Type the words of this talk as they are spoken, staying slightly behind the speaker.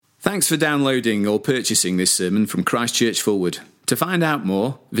Thanks for downloading or purchasing this sermon from Christ Church Fulwood. To find out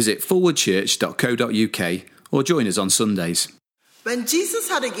more, visit fulwoodchurch.co.uk or join us on Sundays. When Jesus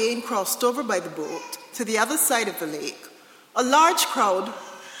had again crossed over by the boat to the other side of the lake, a large crowd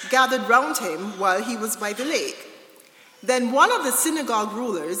gathered round him while he was by the lake. Then one of the synagogue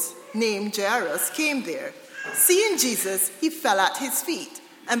rulers, named Jairus, came there. Seeing Jesus, he fell at his feet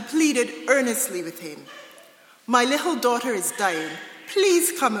and pleaded earnestly with him. "My little daughter is dying.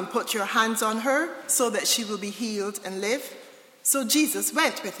 Please come and put your hands on her so that she will be healed and live." So Jesus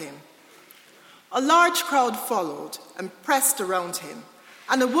went with him. A large crowd followed and pressed around him,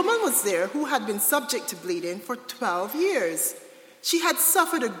 and a woman was there who had been subject to bleeding for 12 years. She had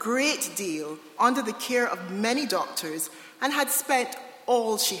suffered a great deal under the care of many doctors and had spent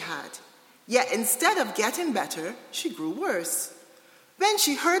all she had. Yet instead of getting better, she grew worse. When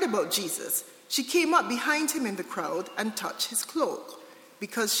she heard about Jesus, she came up behind him in the crowd and touched his cloak,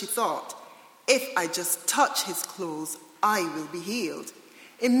 because she thought, "If I just touch his clothes, I will be healed."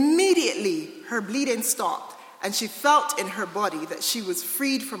 Immediately, her bleeding stopped, and she felt in her body that she was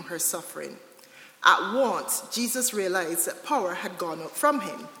freed from her suffering. At once, Jesus realized that power had gone out from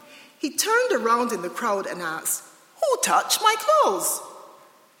him. He turned around in the crowd and asked, "Who touched my clothes?"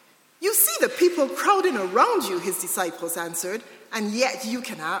 "You see the people crowding around you," his disciples answered, "and yet you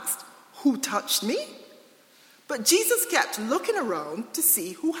can ask, 'Who touched me?'" But Jesus kept looking around to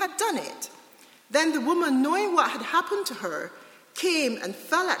see who had done it. Then the woman, knowing what had happened to her, came and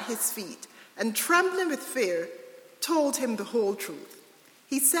fell at his feet, and trembling with fear, told him the whole truth.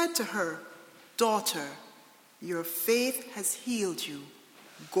 He said to her, "Daughter, your faith has healed you.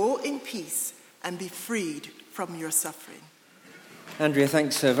 Go in peace and be freed from your suffering." Andrea,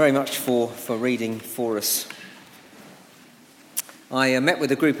 thanks very much for reading for us. I met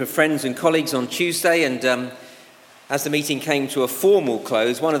with a group of friends and colleagues on Tuesday, and as the meeting came to a formal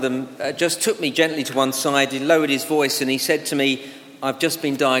close, one of them just took me gently to one side, he lowered his voice, and he said to me, "I've just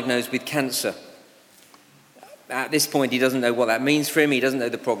been diagnosed with cancer." At this point, he doesn't know what that means for him. He doesn't know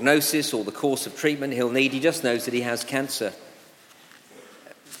the prognosis or the course of treatment he'll need. He just knows that he has cancer.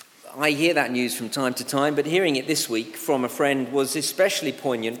 I hear that news from time to time, but hearing it this week from a friend was especially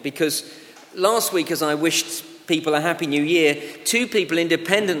poignant because last week, as I wished people a Happy New Year, two people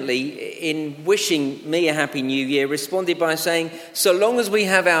independently, in wishing me a Happy New Year, responded by saying, "So long as we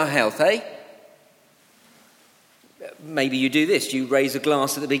have our health, eh?" Maybe you do this. You raise a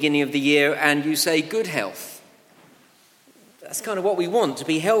glass at the beginning of the year and you say, "Good health." That's kind of what we want, to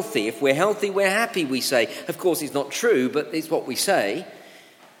be healthy. If we're healthy, we're happy, we say. Of course, it's not true, but it's what we say.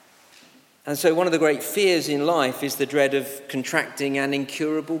 And so one of the great fears in life is the dread of contracting an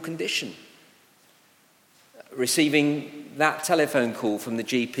incurable condition. Receiving that telephone call from the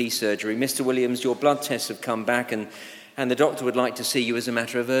GP surgery, "Mr. Williams, your blood tests have come back and the doctor would like to see you as a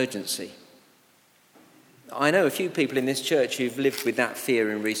matter of urgency." I know a few people in this church who've lived with that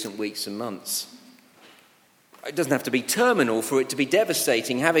fear in recent weeks and months. It doesn't have to be terminal for it to be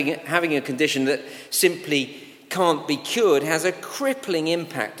devastating. Having a condition that simply can't be cured has a crippling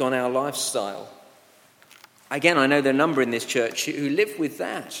impact on our lifestyle. Again, I know there are a number in this church who live with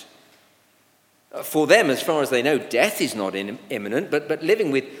that. For them, as far as they know, death is not imminent, but living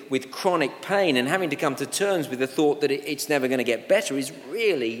with chronic pain and having to come to terms with the thought that it's never going to get better is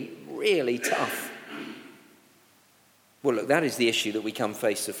really, really tough. Well, look, that is the issue that we come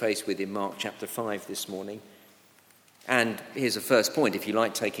face to face with in Mark chapter 5 this morning. And here's a first point, if you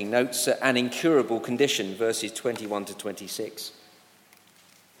like taking notes, an incurable condition, verses 21 to 26.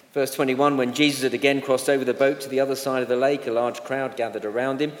 Verse 21, when Jesus had again crossed over the boat to the other side of the lake, a large crowd gathered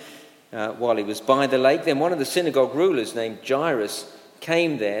around him while he was by the lake. Then one of the synagogue rulers named Jairus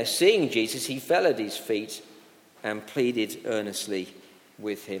came there. Seeing Jesus, he fell at his feet and pleaded earnestly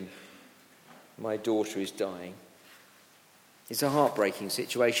with him. "My daughter is dying." It's a heartbreaking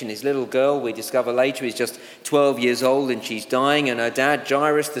situation. His little girl, we discover later, is just 12 years old and she's dying, and her dad,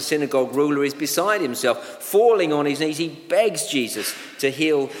 Jairus, the synagogue ruler, is beside himself. Falling on his knees, he begs Jesus to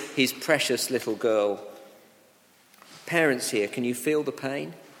heal his precious little girl. Parents here, can you feel the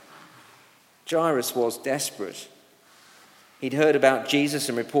pain? Jairus was desperate. He'd heard about Jesus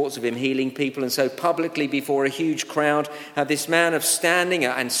and reports of him healing people, and so publicly before a huge crowd, this man of standing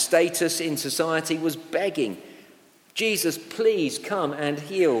and status in society was begging, "Jesus, please come and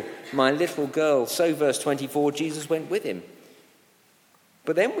heal my little girl." So verse 24, Jesus went with him.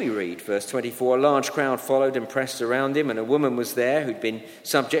 But then we read, verse 24, a large crowd followed and pressed around him, and a woman was there who'd been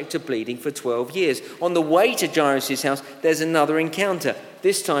subject to bleeding for 12 years. On the way to Jairus' house, there's another encounter,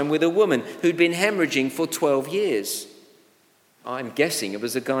 this time with a woman who'd been hemorrhaging for 12 years. I'm guessing it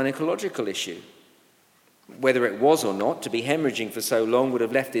was a gynecological issue. Whether it was or not, to be hemorrhaging for so long would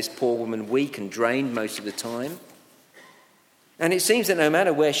have left this poor woman weak and drained most of the time. And it seems that no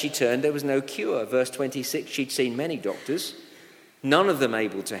matter where she turned, there was no cure. Verse 26, she'd seen many doctors, none of them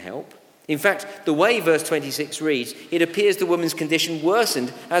able to help. In fact, the way verse 26 reads, it appears the woman's condition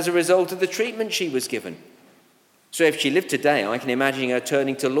worsened as a result of the treatment she was given. So if she lived today, I can imagine her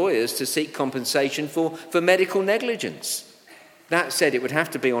turning to lawyers to seek compensation for medical negligence. That said, it would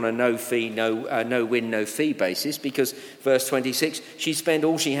have to be on a no-win, no-fee basis, because verse 26, she spent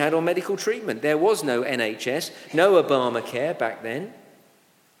all she had on medical treatment. There was no NHS, no Obamacare back then.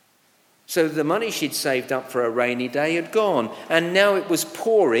 So the money she'd saved up for a rainy day had gone, and now it was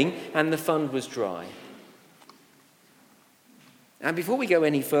pouring and the fund was dry. And before we go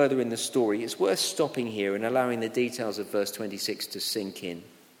any further in the story, it's worth stopping here and allowing the details of verse 26 to sink in.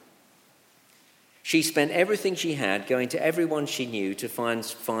 She spent everything she had going to everyone she knew to try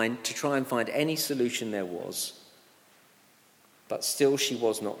and find any solution there was. But still she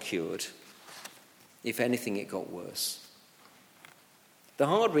was not cured. If anything, it got worse. The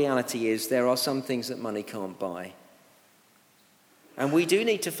hard reality is there are some things that money can't buy. And we do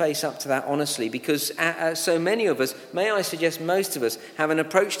need to face up to that honestly, because so many of us, may I suggest most of us, have an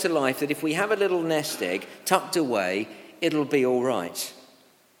approach to life that if we have a little nest egg tucked away, it'll be all right.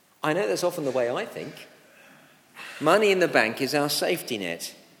 I know that's often the way I think. Money in the bank is our safety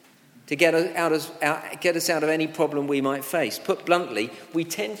net to get us out of any problem we might face. Put bluntly, we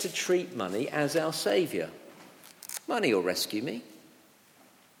tend to treat money as our saviour. Money will rescue me.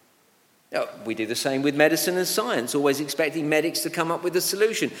 We do the same with medicine and science, always expecting medics to come up with a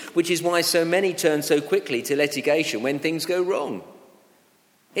solution, which is why so many turn so quickly to litigation when things go wrong.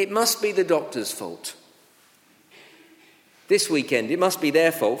 It must be the doctor's fault. This weekend, it must be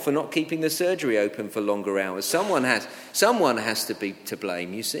their fault for not keeping the surgery open for longer hours. Someone has to be to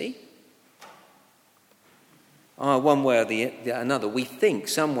blame, you see. One way or another, we think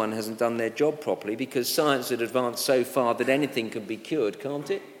someone hasn't done their job properly because science had advanced so far that anything can be cured, can't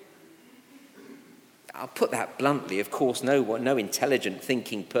it? I'll put that bluntly. Of course, no intelligent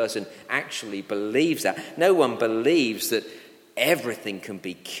thinking person actually believes that. No one believes that everything can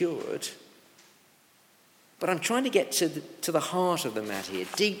be cured. But I'm trying to get to the heart of the matter here,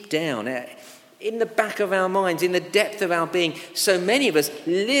 deep down, in the back of our minds, in the depth of our being. So many of us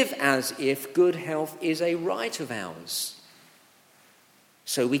live as if good health is a right of ours.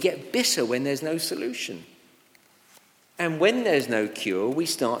 So we get bitter when there's no solution. And when there's no cure, we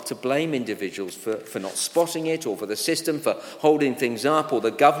start to blame individuals for not spotting it, or for the system for holding things up, or the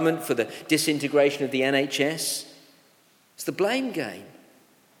government for the disintegration of the NHS. It's the blame game.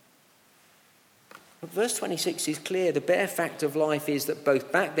 But verse 26 is clear. The bare fact of life is that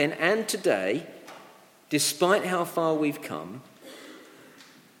both back then and today, despite how far we've come,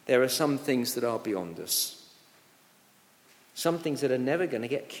 there are some things that are beyond us. Some things that are never going to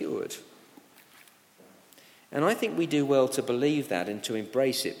get cured. And I think we do well to believe that and to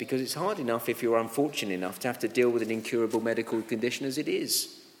embrace it, because it's hard enough, if you're unfortunate enough, to have to deal with an incurable medical condition as it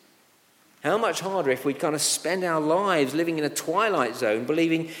is. How much harder if we kind of spend our lives living in a twilight zone,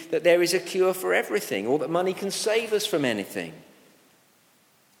 believing that there is a cure for everything, or that money can save us from anything.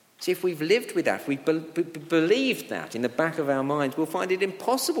 See, if we've lived with that, we've believed that in the back of our minds, we'll find it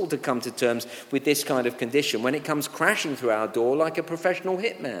impossible to come to terms with this kind of condition when it comes crashing through our door like a professional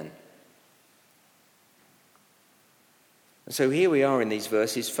hitman. And so here we are in these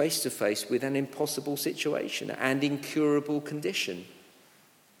verses, face to face with an impossible situation and incurable condition.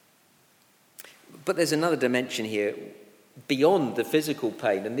 But there's another dimension here beyond the physical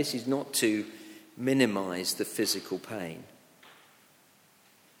pain, and this is not to minimize the physical pain.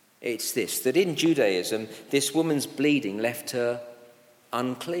 It's this, that in Judaism, this woman's bleeding left her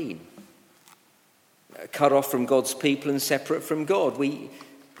unclean, cut off from God's people and separate from God. We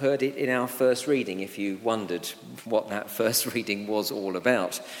heard it in our first reading, if you wondered what that first reading was all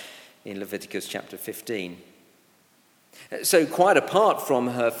about, in Leviticus chapter 15. So quite apart from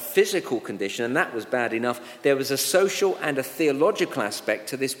her physical condition, and that was bad enough, there was a social and a theological aspect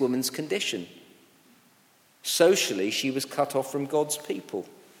to this woman's condition. Socially, she was cut off from God's people.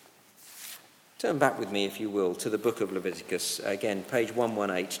 Turn back with me, if you will, to the book of Leviticus. Again, page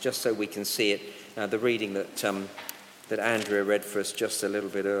 118, just so we can see it, the reading that Andrea read for us just a little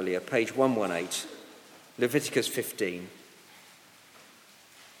bit earlier. Page 118, Leviticus 15.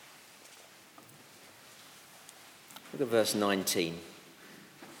 Look at verse 19.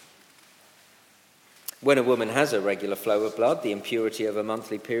 When a woman has a regular flow of blood, the impurity of a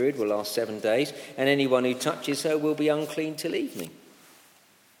monthly period will last 7 days, and anyone who touches her will be unclean till evening.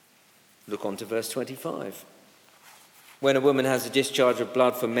 Look on to verse 25. When a woman has a discharge of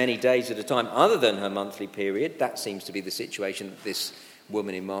blood for many days at a time, other than her monthly period, that seems to be the situation that this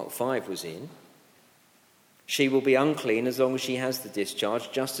woman in Mark 5 was in, she will be unclean as long as she has the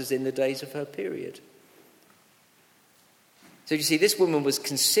discharge, just as in the days of her period. So you see, this woman was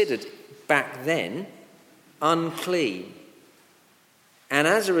considered back then unclean. And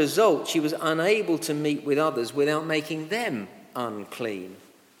as a result, she was unable to meet with others without making them unclean.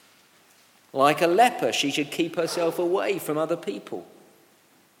 Like a leper, she should keep herself away from other people.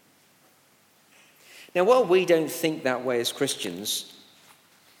 Now, while we don't think that way as Christians,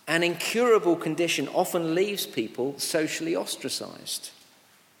 an incurable condition often leaves people socially ostracized.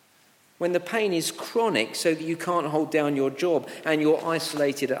 When the pain is chronic so that you can't hold down your job and you're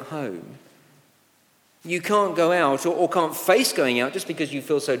isolated at home, you can't go out or can't face going out just because you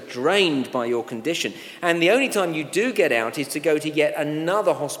feel so drained by your condition. And the only time you do get out is to go to yet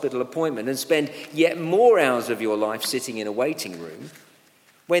another hospital appointment and spend yet more hours of your life sitting in a waiting room.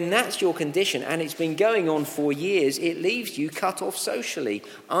 When that's your condition and it's been going on for years, it leaves you cut off socially,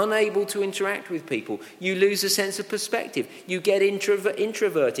 unable to interact with people. You lose a sense of perspective. You get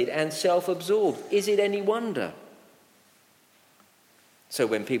introverted and self-absorbed. Is it any wonder? So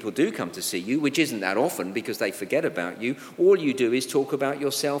when people do come to see you, which isn't that often because they forget about you, all you do is talk about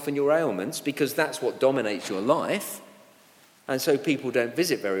yourself and your ailments because that's what dominates your life. And so people don't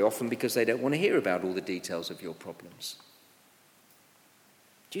visit very often because they don't want to hear about all the details of your problems.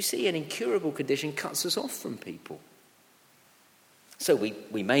 Do you see, an incurable condition cuts us off from people? So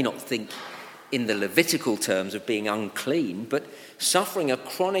we may not think in the Levitical terms of being unclean, but suffering a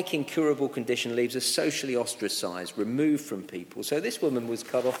chronic incurable condition leaves us socially ostracized, removed from people. So this woman was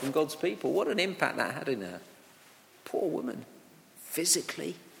cut off from God's people. What an impact that had in her. Poor woman.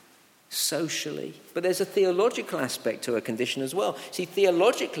 Physically, socially. But there's a theological aspect to her condition as well. See,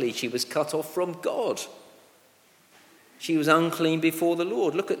 theologically, she was cut off from God. She was unclean before the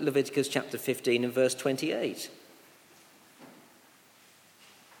Lord. Look at Leviticus chapter 15 and verse 28.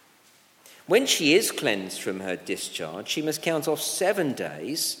 When she is cleansed from her discharge, she must count off 7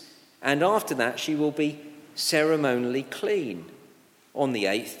 days, and after that she will be ceremonially clean. On the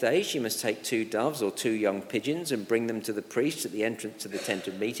 8th day, she must take 2 doves or 2 young pigeons and bring them to the priest at the entrance to the tent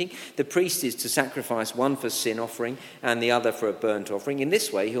of meeting. The priest is to sacrifice one for sin offering and the other for a burnt offering. In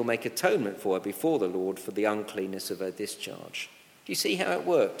this way, he'll make atonement for her before the Lord for the uncleanness of her discharge. Do you see how it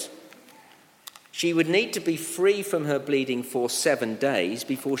worked? She would need to be free from her bleeding for 7 days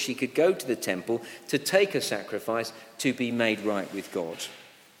before she could go to the temple to take a sacrifice to be made right with God.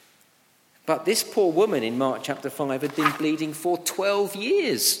 But this poor woman in Mark chapter 5 had been bleeding for 12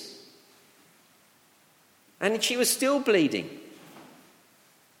 years. And she was still bleeding.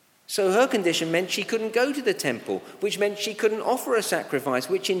 So her condition meant she couldn't go to the temple, which meant she couldn't offer a sacrifice,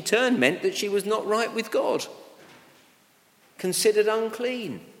 which in turn meant that she was not right with God, considered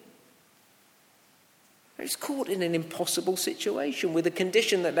unclean. She was caught in an impossible situation with a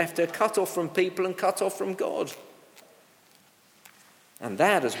condition that left her cut off from people and cut off from God. And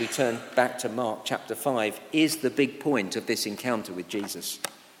that, as we turn back to Mark chapter 5, is the big point of this encounter with Jesus.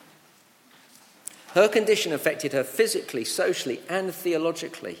 Her condition affected her physically, socially, and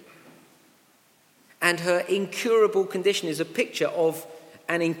theologically. And her incurable condition is a picture of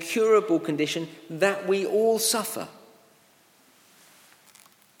an incurable condition that we all suffer.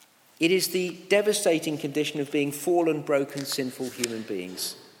 It is the devastating condition of being fallen, broken, sinful human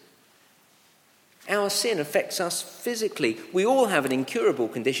beings. Our sin affects us physically. We all have an incurable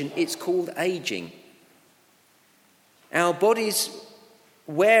condition. It's called aging. Our bodies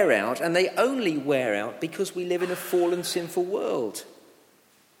wear out, and they only wear out because we live in a fallen, sinful world.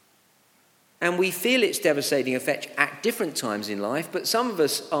 And we feel its devastating effect at different times in life, but some of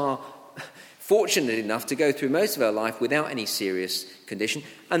us are fortunate enough to go through most of our life without any serious condition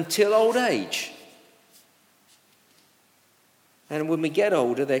until old age. And when we get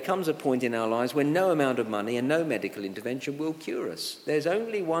older, there comes a point in our lives when no amount of money and no medical intervention will cure us. There's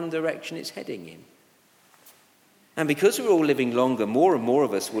only one direction it's heading in. And because we're all living longer, more and more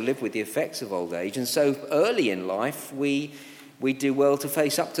of us will live with the effects of old age. And so early in life, we do well to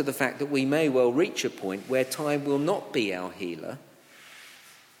face up to the fact that we may well reach a point where time will not be our healer,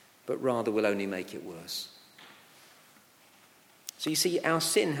 but rather will only make it worse. So you see, our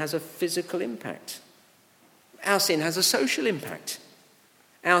sin has a physical impact. Our sin has a social impact.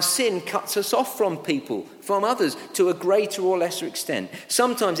 Our sin cuts us off from people, from others, to a greater or lesser extent.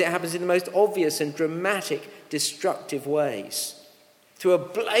 Sometimes it happens in the most obvious and dramatic, destructive ways. Through a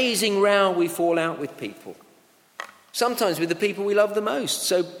blazing row, we fall out with people. Sometimes with the people we love the most.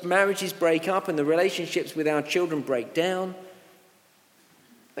 So marriages break up and the relationships with our children break down.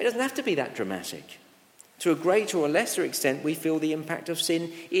 But it doesn't have to be that dramatic. To a greater or lesser extent, we feel the impact of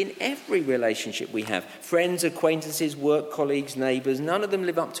sin in every relationship we have. Friends, acquaintances, work colleagues, neighbours, none of them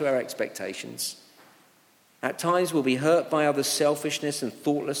live up to our expectations. At times we'll be hurt by others' selfishness and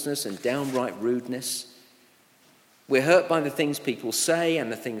thoughtlessness and downright rudeness. We're hurt by the things people say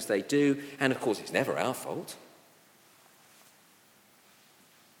and the things they do, and of course it's never our fault.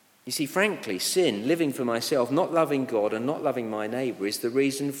 You see, frankly, sin, living for myself, not loving God and not loving my neighbour, is the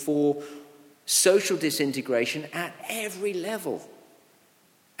reason for social disintegration at every level,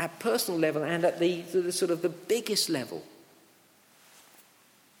 at personal level and at the sort of the biggest level.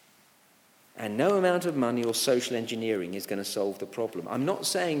 And no amount of money or social engineering is going to solve the problem. I'm not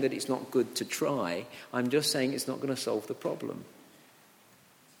saying that it's not good to try. I'm just saying it's not going to solve the problem.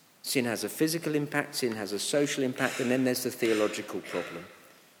 Sin has a physical impact, sin has a social impact, and then there's the theological problem.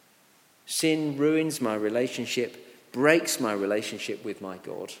 Sin ruins my relationship, breaks my relationship with my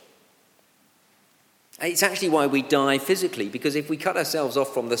God. It's actually why we die physically, because if we cut ourselves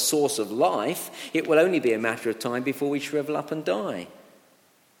off from the source of life, it will only be a matter of time before we shrivel up and die.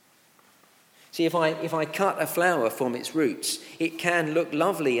 See, if I cut a flower from its roots, it can look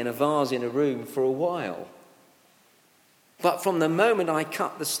lovely in a vase in a room for a while. But from the moment I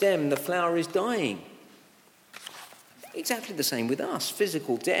cut the stem, the flower is dying. Exactly the same with us.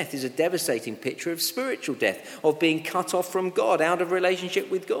 Physical death is a devastating picture of spiritual death, of being cut off from God, out of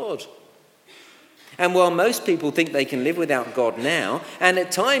relationship with God. And while most people think they can live without God now, and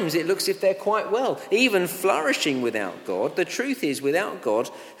at times it looks as if they're quite well, even flourishing without God, the truth is, without God,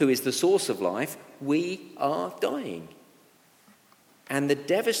 who is the source of life, we are dying. And the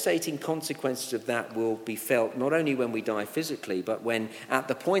devastating consequences of that will be felt not only when we die physically, but when at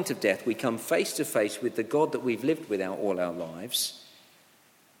the point of death we come face to face with the God that we've lived without all our lives,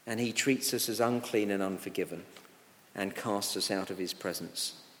 and he treats us as unclean and unforgiven and casts us out of his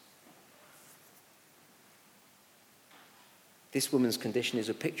presence. This woman's condition is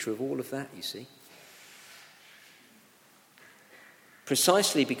a picture of all of that, you see.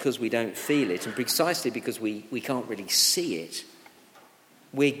 Precisely because we don't feel it, and precisely because we can't really see it,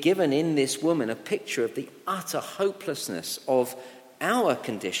 we're given in this woman a picture of the utter hopelessness of our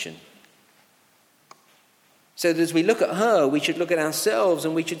condition. So that as we look at her, we should look at ourselves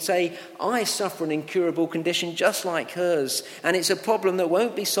and we should say, I suffer an incurable condition just like hers, and it's a problem that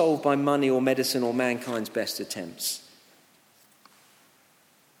won't be solved by money or medicine or mankind's best attempts.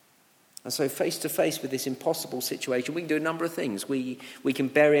 And so face to face with this impossible situation, we can do a number of things. We can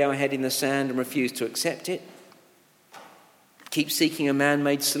bury our head in the sand and refuse to accept it. Keep seeking a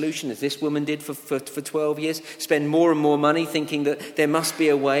man-made solution, as this woman did for 12 years. Spend more and more money thinking that there must be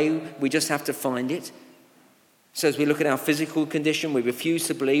a way, we just have to find it. So as we look at our physical condition, we refuse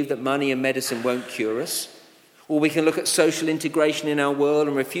to believe that money and medicine won't cure us. Or we can look at social integration in our world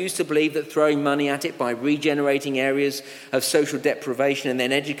and refuse to believe that throwing money at it by regenerating areas of social deprivation and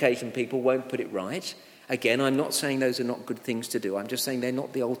then educating people won't put it right. Again, I'm not saying those are not good things to do. I'm just saying they're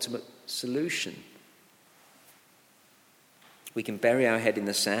not the ultimate solution. We can bury our head in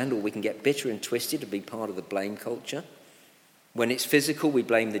the sand, or we can get bitter and twisted and be part of the blame culture. When it's physical, we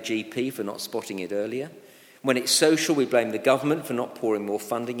blame the GP for not spotting it earlier. When it's social, we blame the government for not pouring more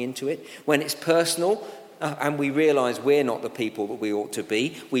funding into it. When it's personal, and we realise we're not the people that we ought to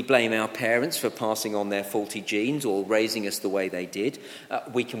be, we blame our parents for passing on their faulty genes or raising us the way they did.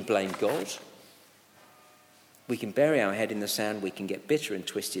 We can blame God. We can bury our head in the sand, we can get bitter and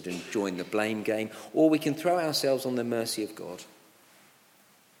twisted and join the blame game, or we can throw ourselves on the mercy of God.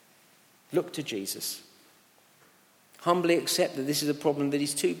 Look to Jesus. Humbly accept that this is a problem that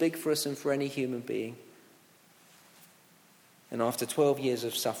is too big for us and for any human being. And after 12 years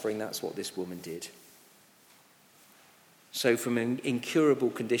of suffering, that's what this woman did. So from an incurable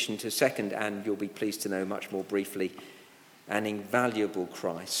condition to second, and you'll be pleased to know much more briefly, an invaluable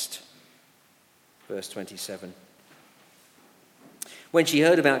Christ. Verse 27. When she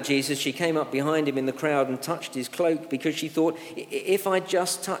heard about Jesus, she came up behind him in the crowd and touched his cloak, because she thought, if I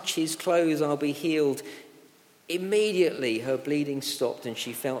just touch his clothes, I'll be healed. Immediately her bleeding stopped, and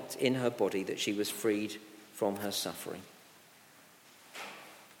she felt in her body that she was freed from her suffering.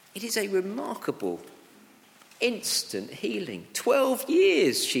 It is a remarkable instant healing. 12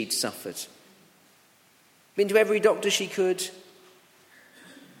 years she'd suffered. Been to every doctor she could.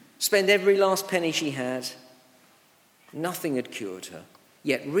 Spent every last penny she had. Nothing had cured her.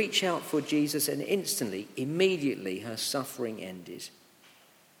 Yet reach out for Jesus and instantly, immediately, her suffering ended.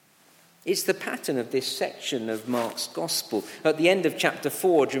 It's the pattern of this section of Mark's Gospel. At the end of chapter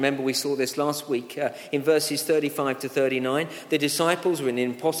 4, do you remember we saw this last week, in verses 35 to 39, the disciples were in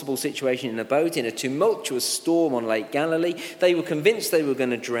an impossible situation in a boat, in a tumultuous storm on Lake Galilee. They were convinced they were going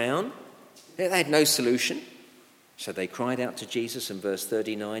to drown. They had no solution. So they cried out to Jesus, and verse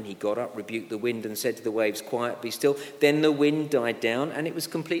 39, he got up, rebuked the wind and said to the waves, "Quiet, be still." Then the wind died down and it was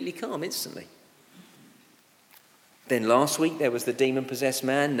completely calm instantly. Then last week there was the demon-possessed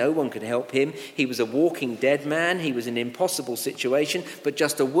man. No one could help him. He was a walking dead man. He was in an impossible situation, but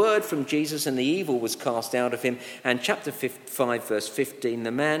just a word from Jesus and the evil was cast out of him. And chapter 5, verse 15,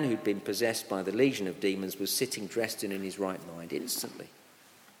 the man who'd been possessed by the legion of demons was sitting dressed and in his right mind instantly.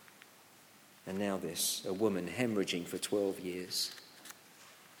 And now this, a woman hemorrhaging for 12 years.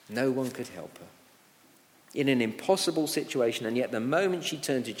 No one could help her. In an impossible situation, and yet the moment she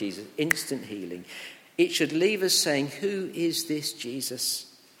turned to Jesus, instant healing. It should leave us saying, who is this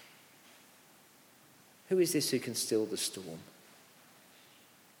Jesus? Who is this who can still the storm?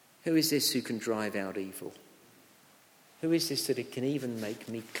 Who is this who can drive out evil? Who is this that it can even make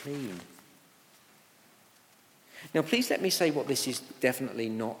me clean? Now, please let me say what this is definitely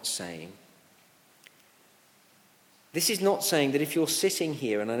not saying. This is not saying that if you're sitting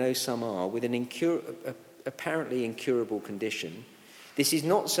here, and I know some are, with an apparently incurable condition, this is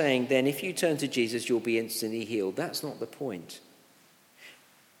not saying then if you turn to Jesus you'll be instantly healed. That's not the point.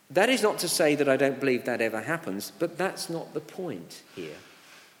 That is not to say that I don't believe that ever happens, but that's not the point here.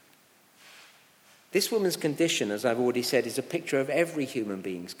 This woman's condition, as I've already said, is a picture of every human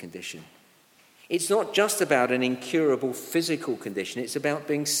being's condition. It's not just about an incurable physical condition, it's about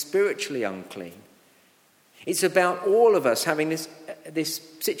being spiritually unclean. It's about all of us having this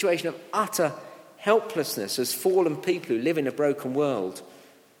situation of utter helplessness as fallen people who live in a broken world.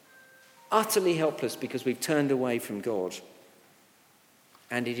 Utterly helpless because we've turned away from God.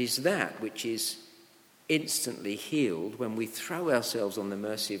 And it is that which is instantly healed when we throw ourselves on the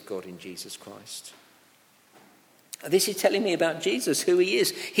mercy of God in Jesus Christ. This is telling me about Jesus, who he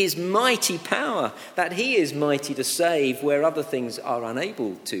is, his mighty power, that he is mighty to save where other things are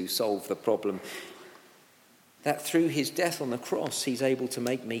unable to solve the problem. That through his death on the cross, he's able to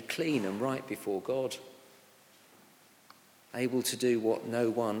make me clean and right before God. Able to do what no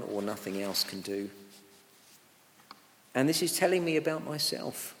one or nothing else can do. And this is telling me about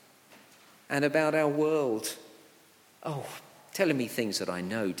myself and about our world. Oh, telling me things that I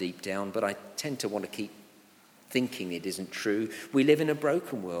know deep down, but I tend to want to keep thinking it isn't true. We live in a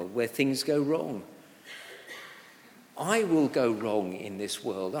broken world where things go wrong. I will go wrong in this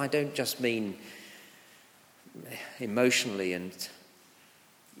world. I don't just mean emotionally and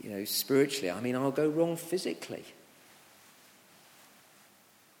spiritually. I mean, I'll go wrong physically.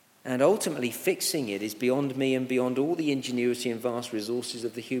 And ultimately fixing it is beyond me and beyond all the ingenuity and vast resources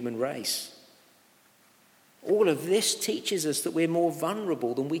of the human race. All of this teaches us that we're more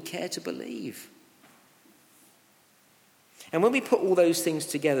vulnerable than we care to believe. And when we put all those things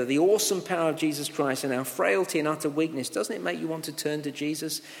together, the awesome power of Jesus Christ and our frailty and utter weakness, doesn't it make you want to turn to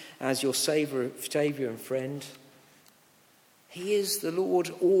Jesus as your Saviour and friend? He is the Lord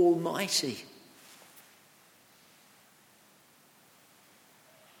Almighty.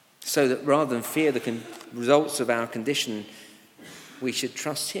 So that rather than fear the results of our condition, we should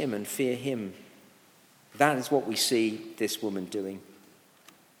trust him and fear him. That is what we see this woman doing.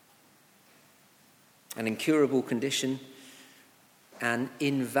 An incurable condition, an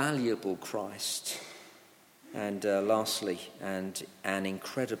invaluable Christ, and lastly, and an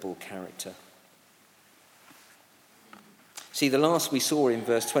incredible character. See, the last we saw in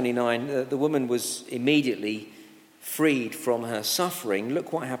verse 29, the woman was immediately freed from her suffering.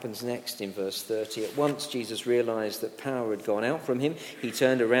 Look what happens next in verse 30. At once Jesus realized that power had gone out from him. He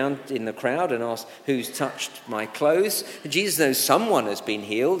turned around in the crowd and asked, "Who's touched my clothes?" Jesus knows someone has been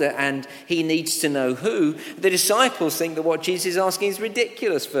healed and he needs to know who. The disciples think that what Jesus is asking is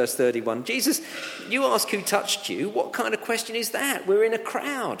ridiculous. Verse 31. Jesus, you ask who touched you? What kind of question is that? We're in a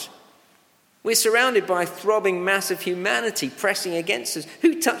crowd. We're surrounded by a throbbing mass of humanity pressing against us.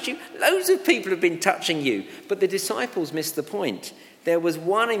 Who touched you? Loads of people have been touching you. But the disciples missed the point. There was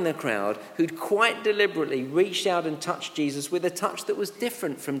one in the crowd who'd quite deliberately reached out and touched Jesus with a touch that was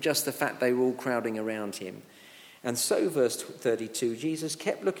different from just the fact they were all crowding around him. And so, verse 32, Jesus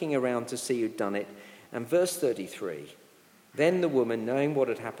kept looking around to see who'd done it. And verse 33, then the woman, knowing what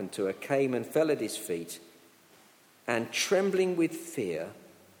had happened to her, came and fell at his feet, and trembling with fear,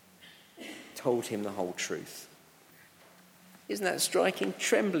 told him the whole truth. Isn't that striking?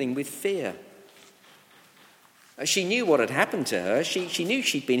 Trembling with fear. She knew what had happened to her. She knew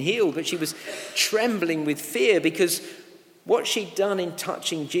she'd been healed, but she was trembling with fear because what she'd done in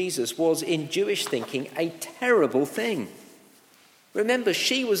touching Jesus was, in Jewish thinking, a terrible thing. Remember,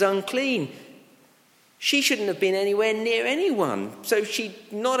 she was unclean. She shouldn't have been anywhere near anyone. So she'd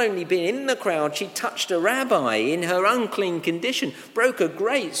not only been in the crowd, she touched a rabbi in her unclean condition, broke a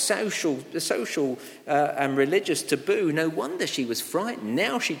great social and religious taboo. No wonder she was frightened.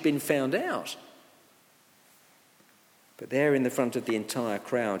 Now she'd been found out. But there in the front of the entire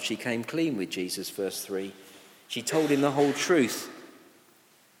crowd, she came clean with Jesus, verse 3. She told him the whole truth.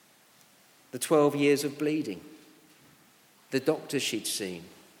 The 12 years of bleeding, the doctors she'd seen,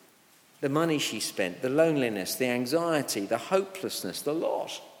 the money she spent, the loneliness, the anxiety, the hopelessness, the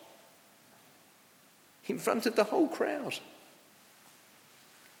lot. In front of the whole crowd.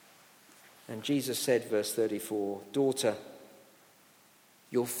 And Jesus said, verse 34, "Daughter,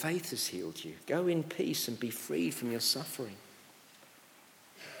 your faith has healed you. Go in peace and be freed from your suffering."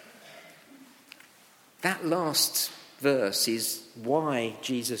 That last verse is why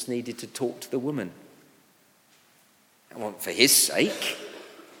Jesus needed to talk to the woman. Well, for his sake,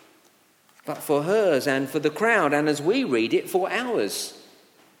 but for hers and for the crowd, and as we read it, for ours.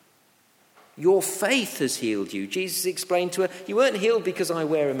 Your faith has healed you. Jesus explained to her, you weren't healed because I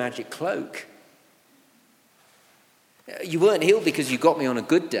wear a magic cloak. You weren't healed because you got me on a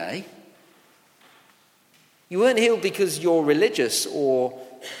good day. You weren't healed because you're religious or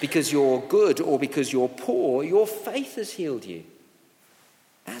because you're good or because you're poor. Your faith has healed you.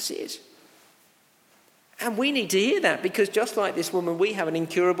 That's it. And we need to hear that because just like this woman, we have an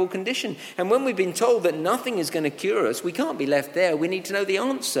incurable condition. And when we've been told that nothing is going to cure us, we can't be left there. We need to know the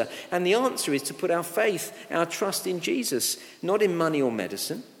answer. And the answer is to put our faith, our trust in Jesus, not in money or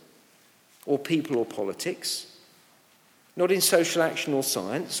medicine or people or politics, not in social action or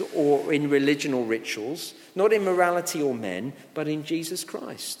science or in religion or rituals, not in morality or men, but in Jesus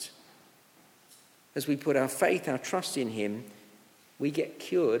Christ. As we put our faith, our trust in him, we get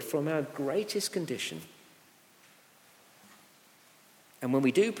cured from our greatest condition. And when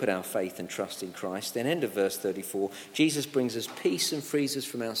we do put our faith and trust in Christ, then end of verse 34, Jesus brings us peace and frees us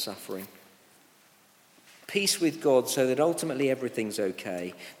from our suffering. Peace with God so that ultimately everything's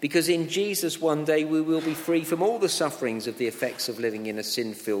okay. Because in Jesus one day we will be free from all the sufferings of the effects of living in a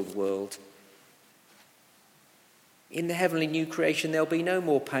sin-filled world. In the heavenly new creation there'll be no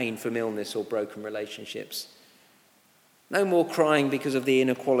more pain from illness or broken relationships. No more crying because of the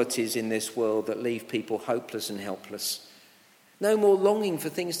inequalities in this world that leave people hopeless and helpless. No more longing for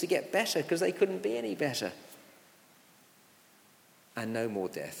things to get better because they couldn't be any better. And no more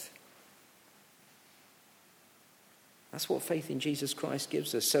death. That's what faith in Jesus Christ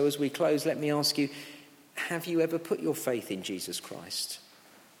gives us. So as we close, let me ask you, have you ever put your faith in Jesus Christ?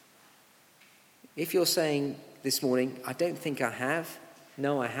 If you're saying this morning, I don't think I have,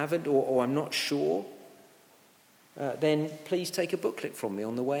 no I haven't, or I'm not sure, then please take a booklet from me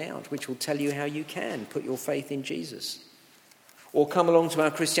on the way out, which will tell you how you can put your faith in Jesus. Or come along to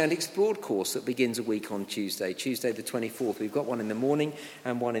our Christianity Explored course that begins a week on Tuesday the 24th. We've got one in the morning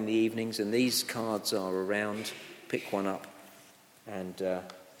and one in the evenings, and these cards are around. Pick one up and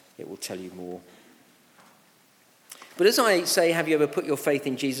it will tell you more. But as I say, have you ever put your faith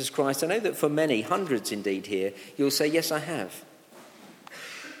in Jesus Christ? I know that for many, hundreds indeed here, you'll say, yes, I have.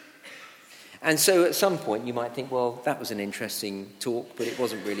 And so at some point you might think, well, that was an interesting talk, but it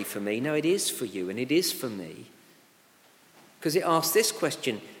wasn't really for me. No, it is for you and it is for me. Because it asks this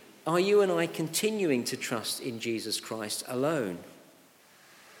question, are you and I continuing to trust in Jesus Christ alone?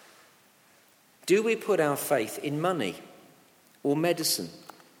 Do we put our faith in money or medicine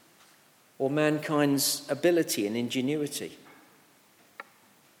or mankind's ability and ingenuity?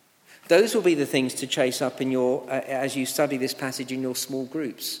 Those will be the things to chase up in your as you study this passage in your small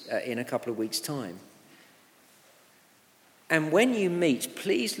groups in a couple of weeks' time. And when you meet,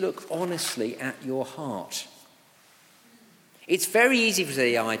 please look honestly at your heart. It's very easy to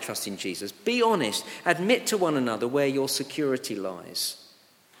say, I trust in Jesus. Be honest. Admit to one another where your security lies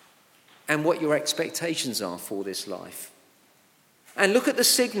and what your expectations are for this life. And look at the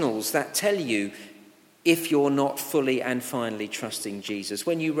signals that tell you if you're not fully and finally trusting Jesus.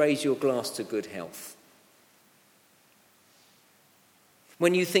 When you raise your glass to good health.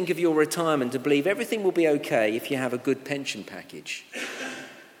 When you think of your retirement to believe everything will be okay if you have a good pension package.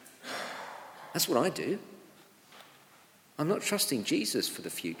 That's what I do. I'm not trusting Jesus for the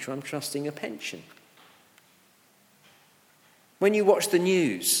future, I'm trusting a pension. When you watch the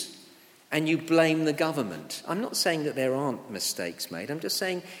news and you blame the government, I'm not saying that there aren't mistakes made, I'm just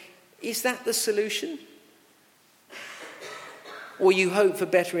saying, is that the solution? Or you hope for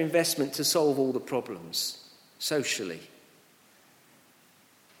better investment to solve all the problems socially?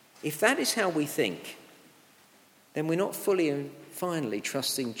 If that is how we think, then we're not fully and finally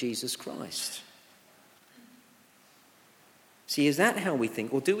trusting Jesus Christ. See, is that how we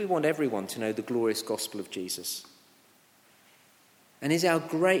think? Or do we want everyone to know the glorious gospel of Jesus? And is our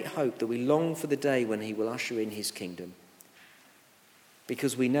great hope that we long for the day when he will usher in his kingdom?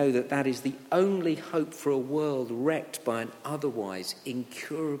 Because we know that that is the only hope for a world wrecked by an otherwise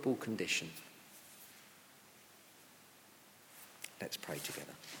incurable condition. Let's pray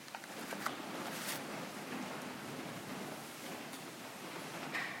together.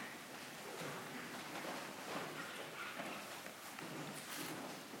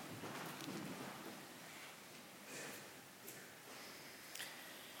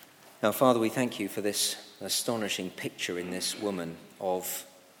 Now, Father, we thank you for this astonishing picture in this woman of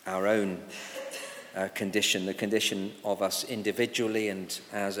our own condition, the condition of us individually and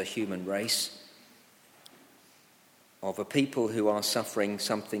as a human race, of a people who are suffering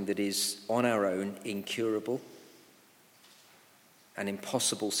something that is on our own incurable, an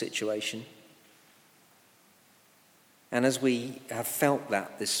impossible situation. And as we have felt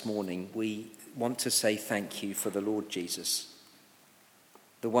that this morning, we want to say thank you for the Lord Jesus,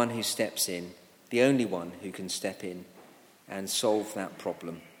 the one who steps in, the only one who can step in and solve that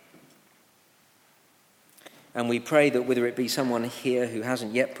problem. And we pray that whether it be someone here who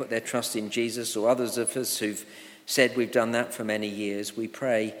hasn't yet put their trust in Jesus or others of us who've said we've done that for many years, we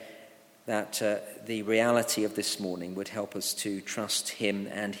pray that the reality of this morning would help us to trust him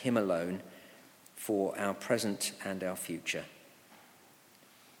and him alone for our present and our future.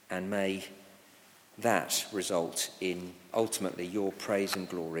 And may that result in ultimately your praise and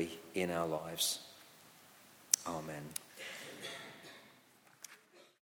glory in our lives. Amen.